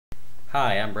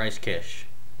Hi, I'm Bryce Kish,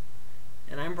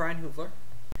 And I'm Brian Hoovler.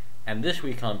 and this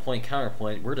week on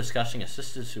Counterpoint, we're discussing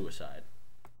assisted suicide.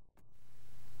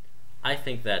 I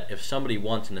think that if somebody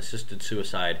wants an assisted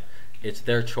suicide, it's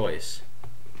their choice.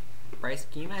 Bryce,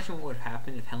 can you imagine what would have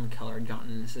happened if Helen Keller had gotten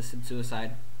an assisted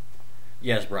suicide?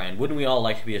 Yes, Brian, wouldn't we all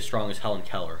like to be as strong as Helen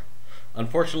Keller?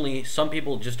 Unfortunately, some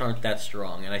people just aren't that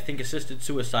strong, and I think assisted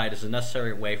suicide is a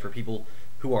necessary way for people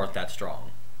who aren't that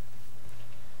strong.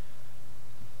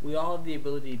 We all have the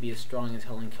ability to be as strong as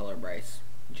Helen Keller, Bryce.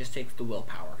 It just takes the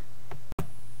willpower.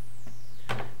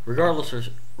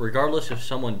 Regardless if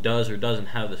someone does or doesn't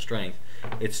have the strength,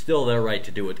 it's still their right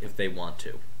to do it if they want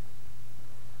to.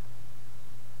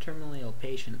 Terminally ill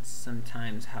patients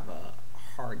sometimes have a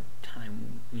hard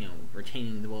time,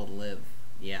 retaining the will to live.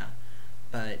 Yeah,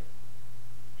 but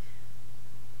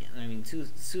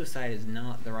suicide is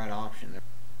not the right option.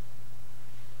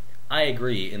 I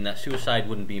agree in that suicide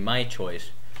wouldn't be my choice,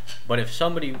 but if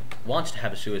somebody wants to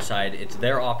have a suicide, it's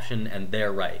their option and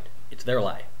their right. It's their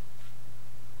life.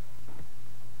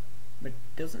 But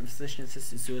doesn't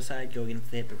physician-assisted suicide go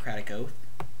against the Hippocratic Oath?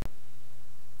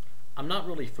 I'm not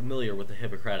really familiar with the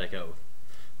Hippocratic Oath,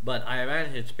 but I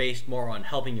imagine it's based more on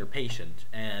helping your patient,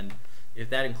 and if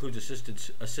that includes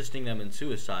assisting them in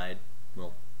suicide,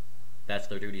 well, that's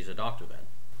their duty as a doctor then.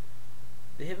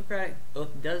 The Hippocratic Oath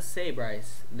does say,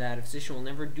 Bryce, that a physician will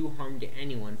never do harm to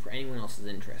anyone for anyone else's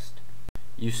interest.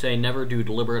 You say never do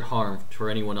deliberate harm for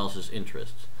anyone else's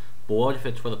interests, but what if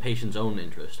it's for the patient's own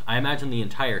interest? I imagine the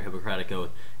entire Hippocratic Oath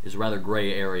is a rather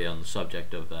gray area on the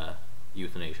subject of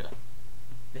euthanasia.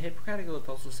 The Hippocratic Oath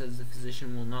also says the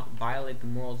physician will not violate the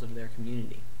morals of their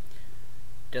community.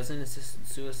 Doesn't assisted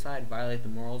suicide violate the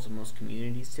morals of most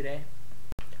communities today?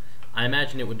 I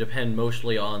imagine it would depend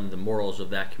mostly on the morals of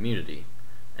that community,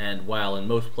 and while in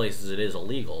most places it is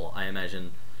illegal, I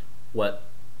imagine what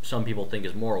some people think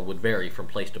is moral would vary from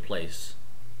place to place.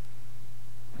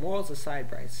 Morals aside,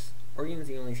 Bryce, Oregon is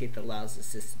the only state that allows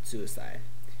assisted suicide.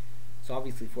 So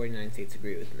obviously 49 states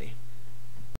agree with me.